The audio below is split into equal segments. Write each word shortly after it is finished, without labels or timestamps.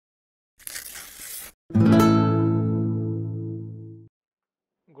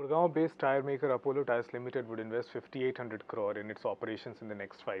Gurgaon-based tyre maker Apollo Tyres Limited would invest 5,800 crore in its operations in the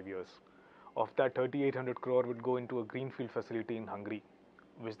next 5 years. Of that, 3,800 crore would go into a greenfield facility in Hungary,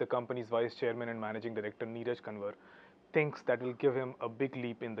 which the company's vice chairman and managing director Neeraj Kanwar thinks that will give him a big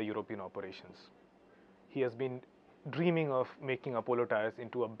leap in the European operations. He has been dreaming of making Apollo Tyres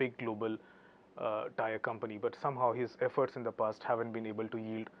into a big global tire company, but somehow his efforts in the past haven't been able to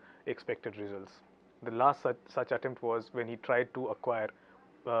yield expected results. The last such attempt was when he tried to acquire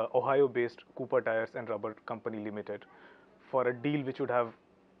Ohio-based Cooper Tires and Rubber Company Limited for a deal which would have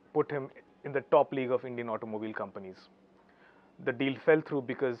put him in the top league of Indian automobile companies. The deal fell through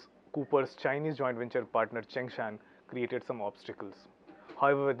because Cooper's Chinese joint venture partner Chengshan created some obstacles.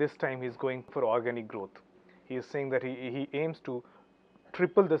 However, this time he's going for organic growth. He is saying that he aims to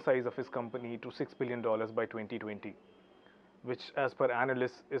triple the size of his company to $6 billion by 2020, which as per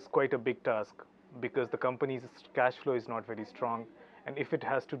analysts is quite a big task because the company's cash flow is not very strong, and if it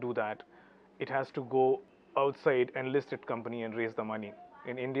has to do that, it has to go outside and list its company and raise the money.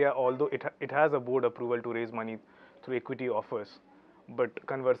 In India, although it has a board approval to raise money through equity offers, but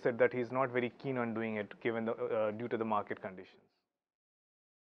Kanwar said that he's not very keen on doing it given due to the market conditions.